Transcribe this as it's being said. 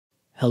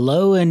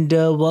Hello and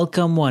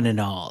welcome one and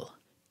all.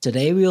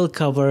 Today we will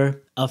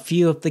cover a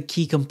few of the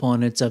key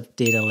components of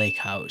Data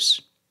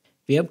Lakehouse.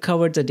 We have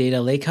covered the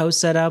Data Lakehouse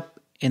setup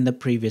in the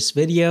previous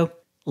video.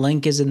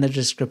 Link is in the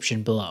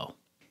description below.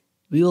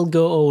 We will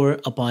go over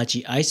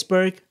Apache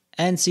Iceberg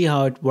and see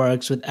how it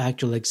works with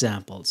actual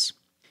examples.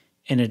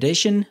 In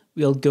addition,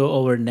 we'll go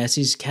over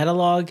Nessie's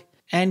Catalog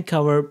and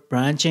cover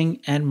branching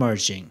and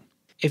merging.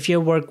 If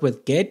you work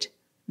with Git,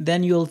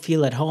 then you'll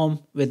feel at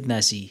home with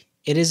Nessie.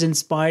 It is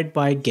inspired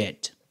by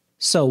Git.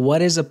 So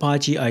what is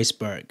Apache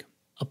Iceberg?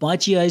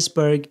 Apache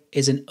Iceberg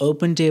is an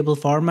open table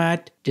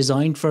format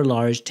designed for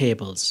large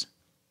tables.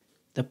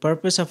 The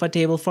purpose of a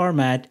table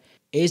format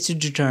is to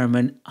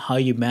determine how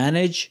you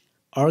manage,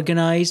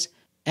 organize,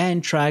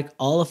 and track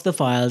all of the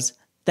files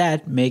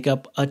that make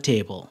up a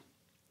table.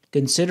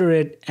 Consider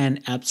it an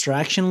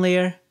abstraction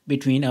layer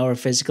between our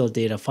physical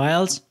data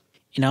files,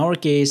 in our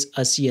case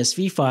a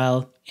CSV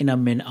file in a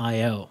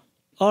min.io,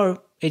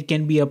 or it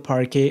can be a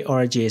Parquet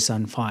or a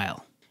JSON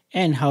file,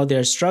 and how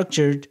they're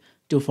structured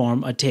to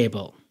form a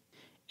table.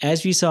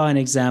 As we saw an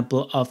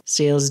example of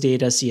sales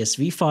data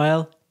CSV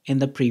file in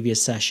the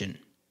previous session.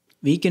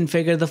 We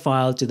configure the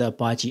file to the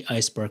Apache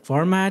Iceberg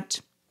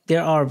format.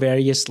 There are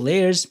various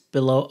layers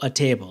below a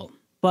table,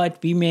 but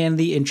we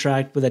mainly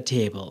interact with a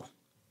table.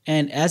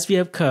 And as we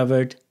have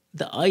covered,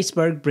 the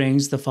Iceberg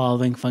brings the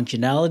following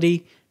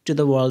functionality to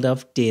the world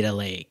of Data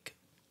Lake.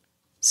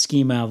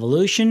 Schema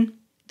evolution.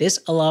 This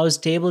allows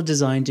table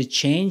design to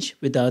change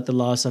without the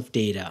loss of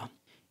data.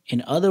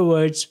 In other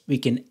words, we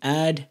can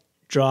add,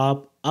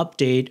 drop,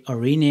 update, or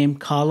rename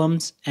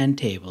columns and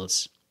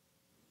tables.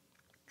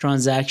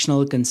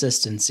 Transactional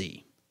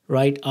consistency.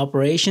 Write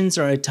operations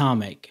are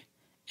atomic,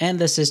 and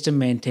the system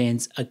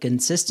maintains a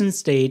consistent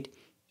state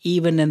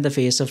even in the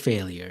face of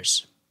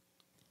failures.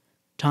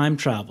 Time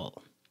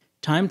travel.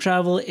 Time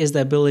travel is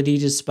the ability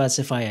to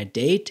specify a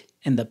date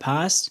in the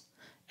past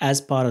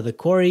as part of the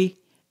query,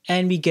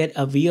 and we get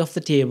a view of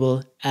the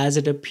table as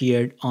it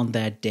appeared on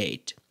that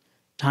date.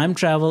 Time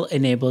travel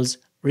enables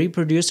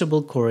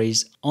reproducible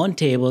queries on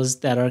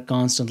tables that are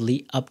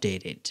constantly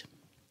updated.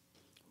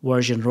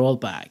 Version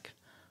rollback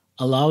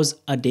allows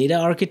a data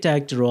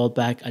architect to roll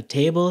back a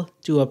table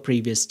to a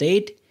previous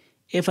state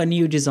if a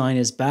new design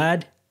is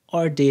bad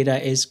or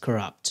data is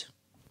corrupt.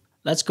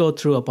 Let's go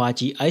through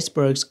Apache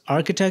Iceberg's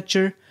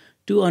architecture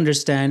to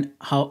understand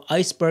how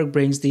Iceberg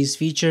brings these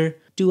features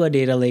to a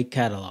data lake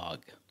catalog.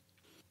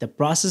 The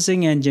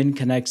processing engine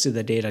connects to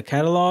the data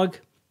catalog.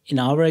 In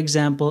our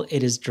example,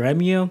 it is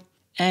Dremio,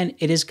 and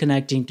it is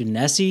connecting to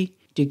Nessie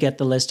to get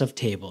the list of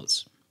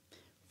tables.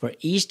 For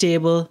each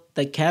table,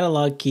 the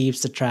catalog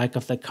keeps the track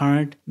of the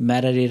current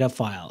metadata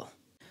file.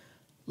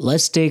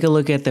 Let's take a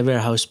look at the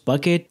warehouse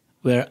bucket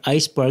where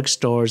Iceberg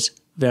stores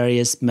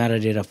various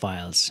metadata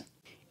files.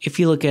 If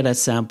you look at a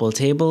sample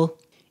table,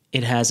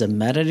 it has a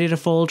metadata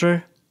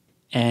folder,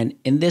 and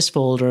in this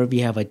folder we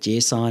have a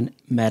JSON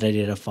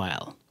metadata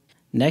file.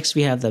 Next,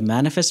 we have the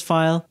manifest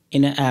file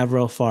in an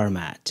Avro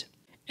format.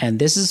 And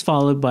this is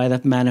followed by the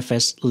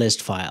manifest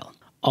list file,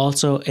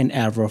 also in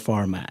Avro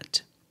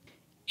format.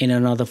 In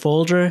another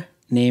folder,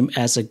 named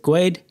as a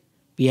GUID,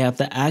 we have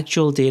the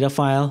actual data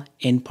file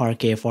in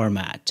Parquet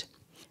format.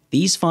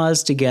 These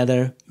files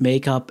together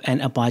make up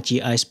an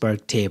Apache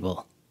Iceberg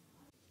table.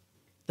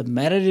 The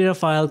metadata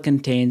file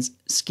contains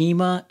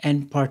schema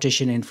and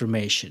partition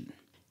information.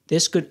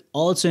 This could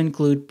also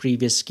include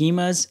previous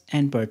schemas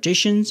and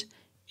partitions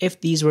if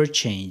these were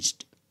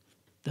changed.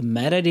 The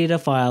metadata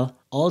file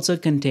also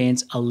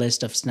contains a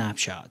list of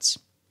snapshots.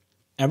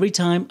 Every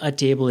time a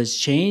table is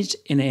changed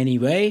in any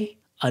way,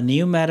 a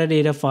new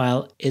metadata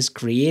file is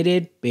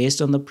created based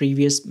on the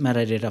previous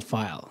metadata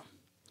file.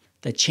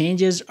 The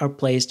changes are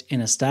placed in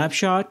a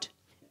snapshot,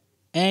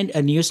 and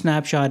a new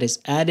snapshot is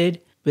added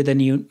with a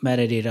new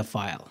metadata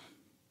file.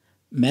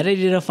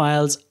 Metadata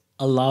files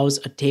allows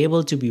a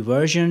table to be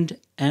versioned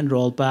and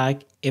rolled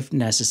back if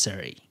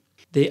necessary.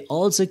 They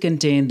also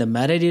contain the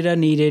metadata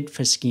needed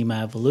for schema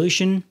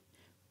evolution,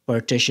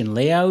 partition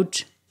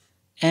layout,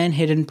 and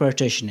hidden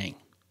partitioning.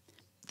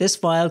 This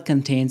file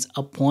contains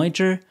a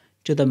pointer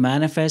to the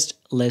manifest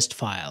list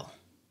file.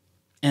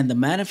 And the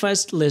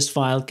manifest list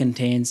file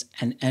contains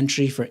an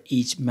entry for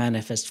each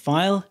manifest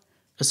file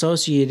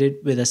associated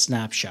with a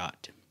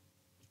snapshot.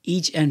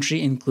 Each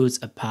entry includes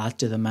a path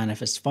to the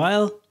manifest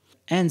file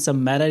and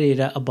some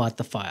metadata about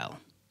the file.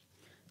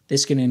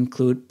 This can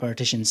include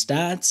partition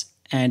stats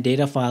and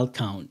data file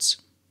counts.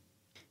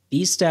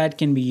 These stats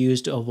can be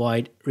used to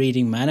avoid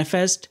reading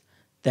manifests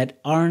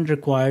that aren't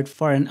required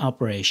for an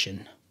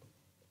operation.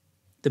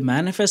 The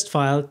manifest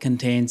file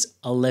contains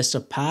a list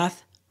of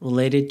paths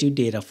related to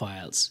data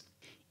files.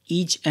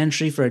 Each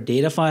entry for a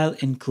data file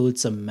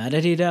includes some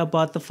metadata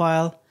about the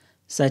file,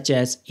 such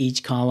as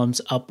each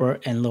column's upper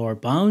and lower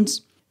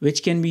bounds,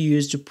 which can be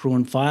used to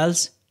prune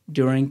files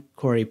during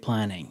query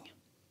planning.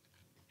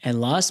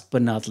 And last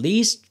but not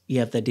least, we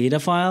have the data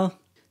file.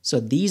 So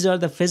these are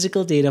the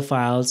physical data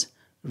files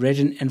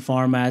written in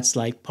formats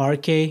like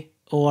Parquet,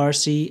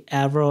 ORC,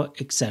 Avro,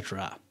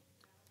 etc.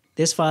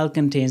 This file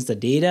contains the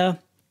data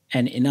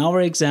And in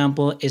our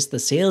example is the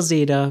sales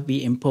data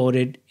we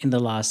imported in the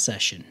last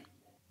session.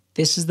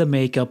 This is the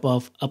makeup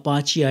of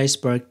Apache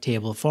Iceberg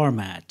table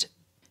format.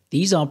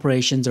 These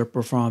operations are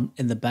performed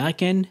in the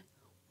backend,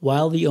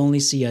 while we only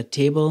see a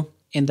table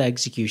in the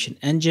execution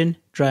engine,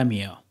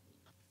 Dremio.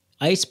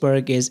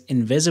 Iceberg is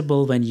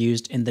invisible when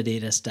used in the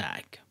data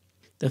stack.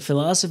 The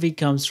philosophy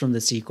comes from the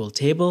SQL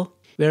table,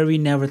 where we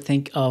never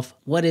think of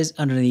what is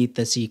underneath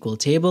the SQL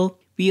table,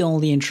 we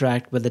only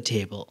interact with the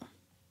table.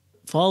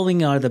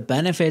 Following are the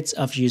benefits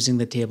of using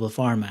the table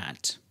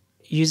format.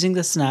 Using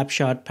the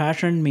snapshot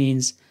pattern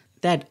means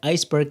that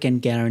Iceberg can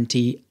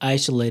guarantee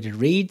isolated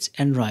reads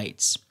and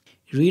writes.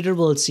 Reader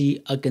will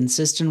see a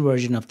consistent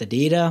version of the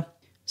data,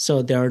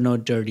 so there are no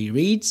dirty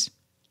reads,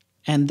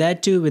 and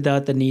that too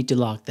without the need to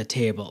lock the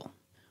table.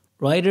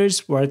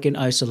 Writers work in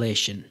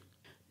isolation,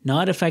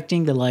 not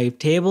affecting the live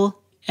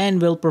table,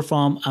 and will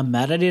perform a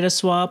metadata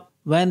swap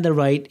when the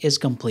write is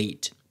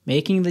complete,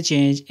 making the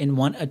change in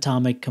one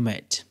atomic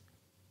commit.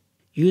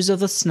 Use of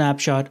the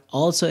snapshot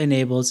also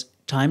enables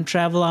time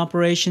travel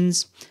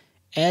operations,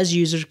 as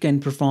users can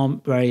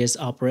perform various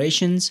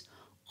operations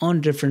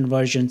on different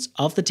versions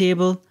of the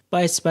table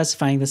by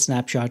specifying the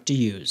snapshot to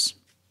use.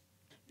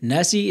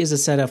 Nessie is a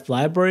set of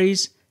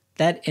libraries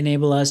that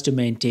enable us to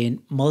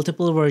maintain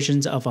multiple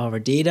versions of our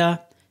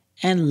data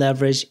and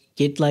leverage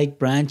Git-like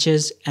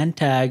branches and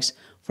tags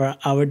for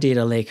our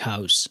data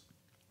lakehouse.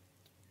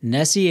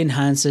 Nessie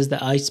enhances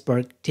the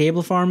Iceberg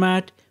table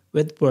format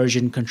with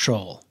version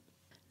control.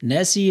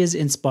 Nessie is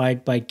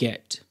inspired by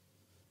Git.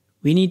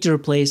 We need to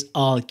replace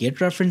all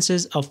Git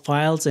references of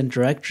files and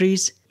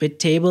directories with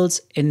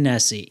tables in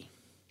Nessie.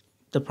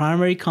 The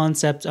primary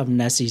concepts of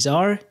Nessies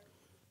are: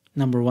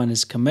 number 1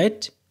 is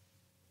commit.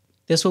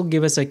 This will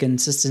give us a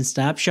consistent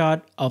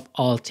snapshot of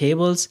all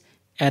tables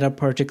at a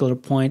particular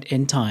point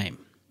in time.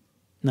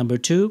 Number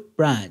 2,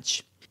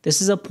 branch.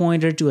 This is a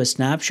pointer to a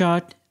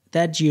snapshot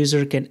that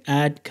user can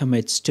add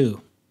commits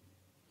to.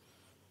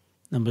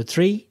 Number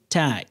 3,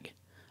 tag.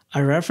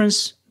 A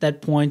reference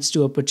that points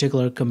to a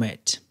particular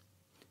commit.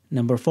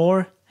 Number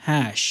 4,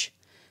 hash.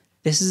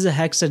 This is a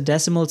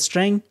hexadecimal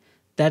string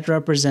that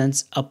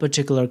represents a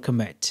particular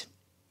commit.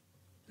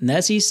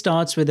 Nessie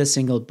starts with a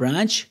single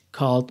branch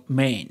called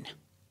main.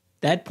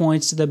 That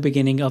points to the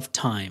beginning of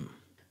time.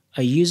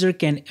 A user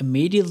can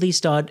immediately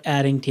start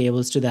adding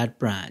tables to that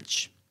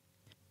branch.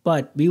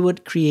 But we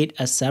would create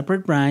a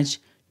separate branch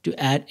to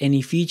add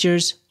any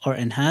features or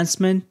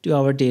enhancement to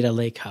our data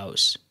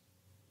lakehouse.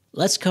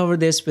 Let's cover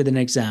this with an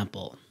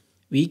example.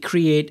 We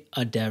create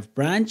a dev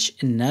branch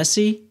in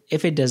Nessie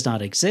if it does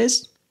not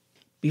exist.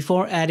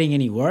 Before adding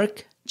any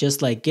work,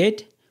 just like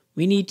Git,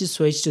 we need to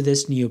switch to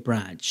this new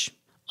branch.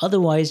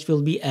 Otherwise,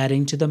 we'll be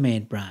adding to the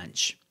main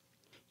branch.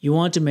 You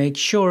want to make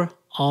sure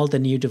all the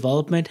new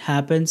development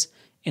happens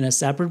in a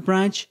separate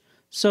branch,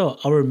 so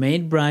our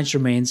main branch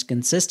remains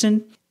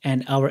consistent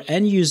and our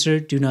end user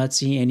do not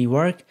see any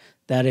work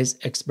that is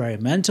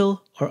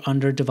experimental or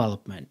under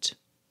development.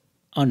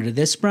 Under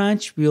this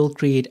branch, we will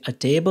create a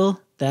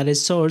table that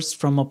is sourced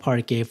from a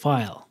Parquet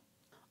file.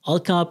 I'll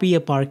copy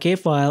a Parquet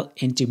file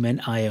into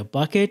min.io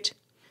bucket.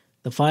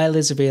 The file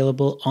is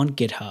available on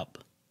GitHub.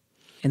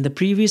 In the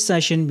previous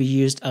session, we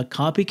used a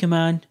copy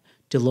command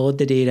to load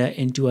the data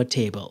into a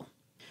table.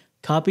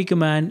 Copy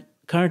command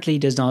currently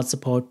does not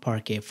support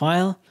Parquet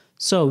file,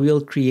 so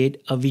we'll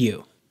create a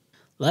view.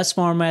 Let's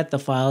format the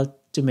file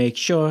to make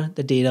sure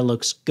the data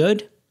looks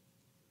good.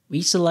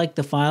 We select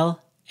the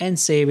file and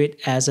save it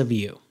as a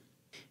view.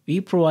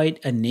 We provide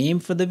a name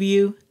for the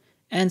view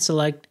and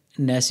select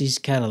Nessie's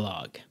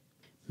Catalog.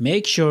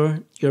 Make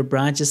sure your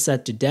branch is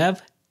set to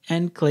dev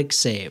and click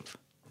Save.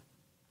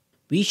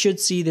 We should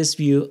see this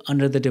view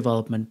under the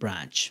development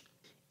branch.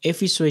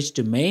 If we switch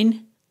to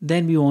main,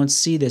 then we won't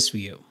see this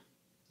view.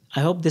 I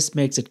hope this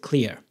makes it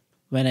clear.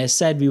 When I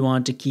said we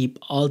want to keep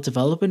all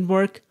development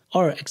work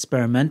or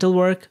experimental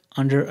work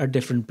under a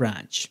different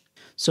branch,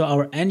 so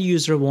our end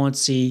user won't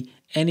see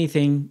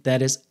anything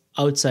that is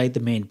outside the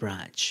main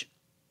branch.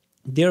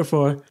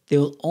 Therefore, they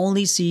will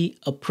only see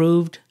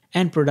approved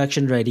and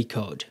production-ready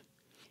code.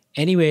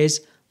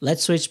 Anyways,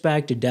 let's switch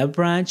back to dev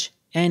branch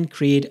and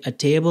create a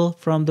table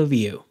from the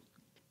view.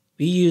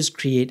 We use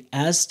create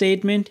as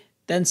statement,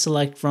 then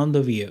select from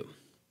the view.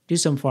 Do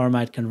some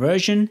format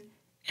conversion,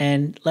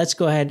 and let's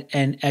go ahead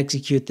and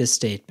execute this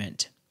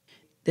statement.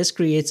 This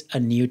creates a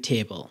new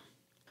table.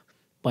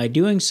 By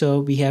doing so,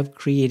 we have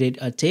created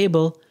a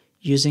table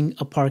using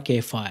a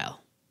Parquet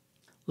file.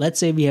 Let's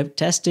say we have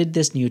tested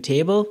this new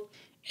table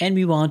and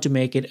we want to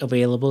make it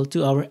available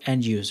to our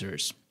end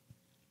users.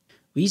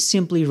 We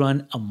simply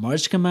run a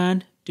merge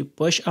command to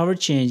push our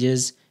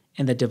changes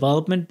in the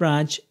development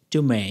branch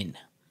to main.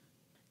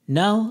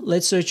 Now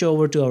let's switch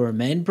over to our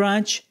main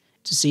branch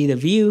to see the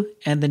view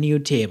and the new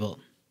table.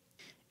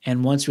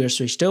 And once we are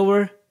switched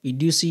over, we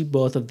do see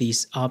both of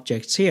these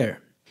objects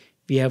here.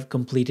 We have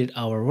completed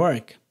our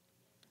work.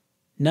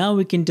 Now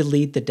we can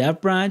delete the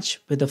dev branch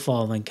with the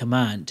following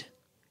command.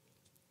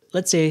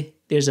 Let's say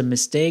there's a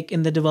mistake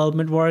in the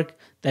development work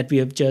that we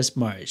have just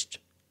merged.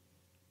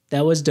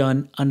 That was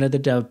done under the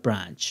dev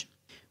branch.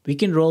 We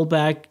can roll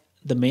back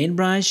the main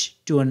branch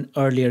to an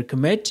earlier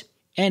commit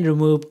and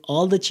remove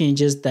all the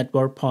changes that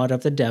were part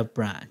of the dev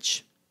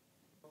branch.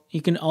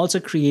 You can also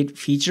create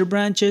feature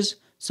branches,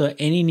 so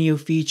any new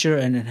feature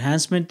and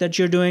enhancement that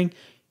you're doing,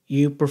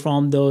 you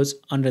perform those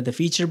under the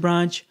feature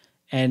branch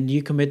and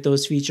you commit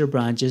those feature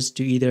branches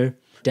to either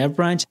dev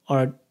branch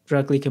or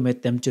directly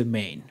commit them to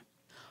main.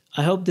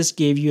 I hope this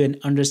gave you an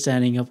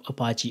understanding of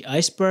Apache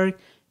Iceberg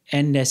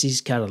and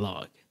Nessie's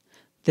Catalog.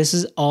 This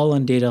is all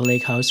on Data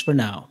Lakehouse for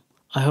now.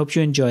 I hope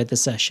you enjoyed the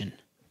session.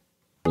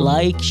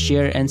 Like,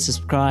 share, and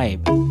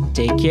subscribe.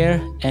 Take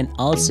care, and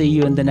I'll see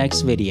you in the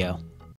next video.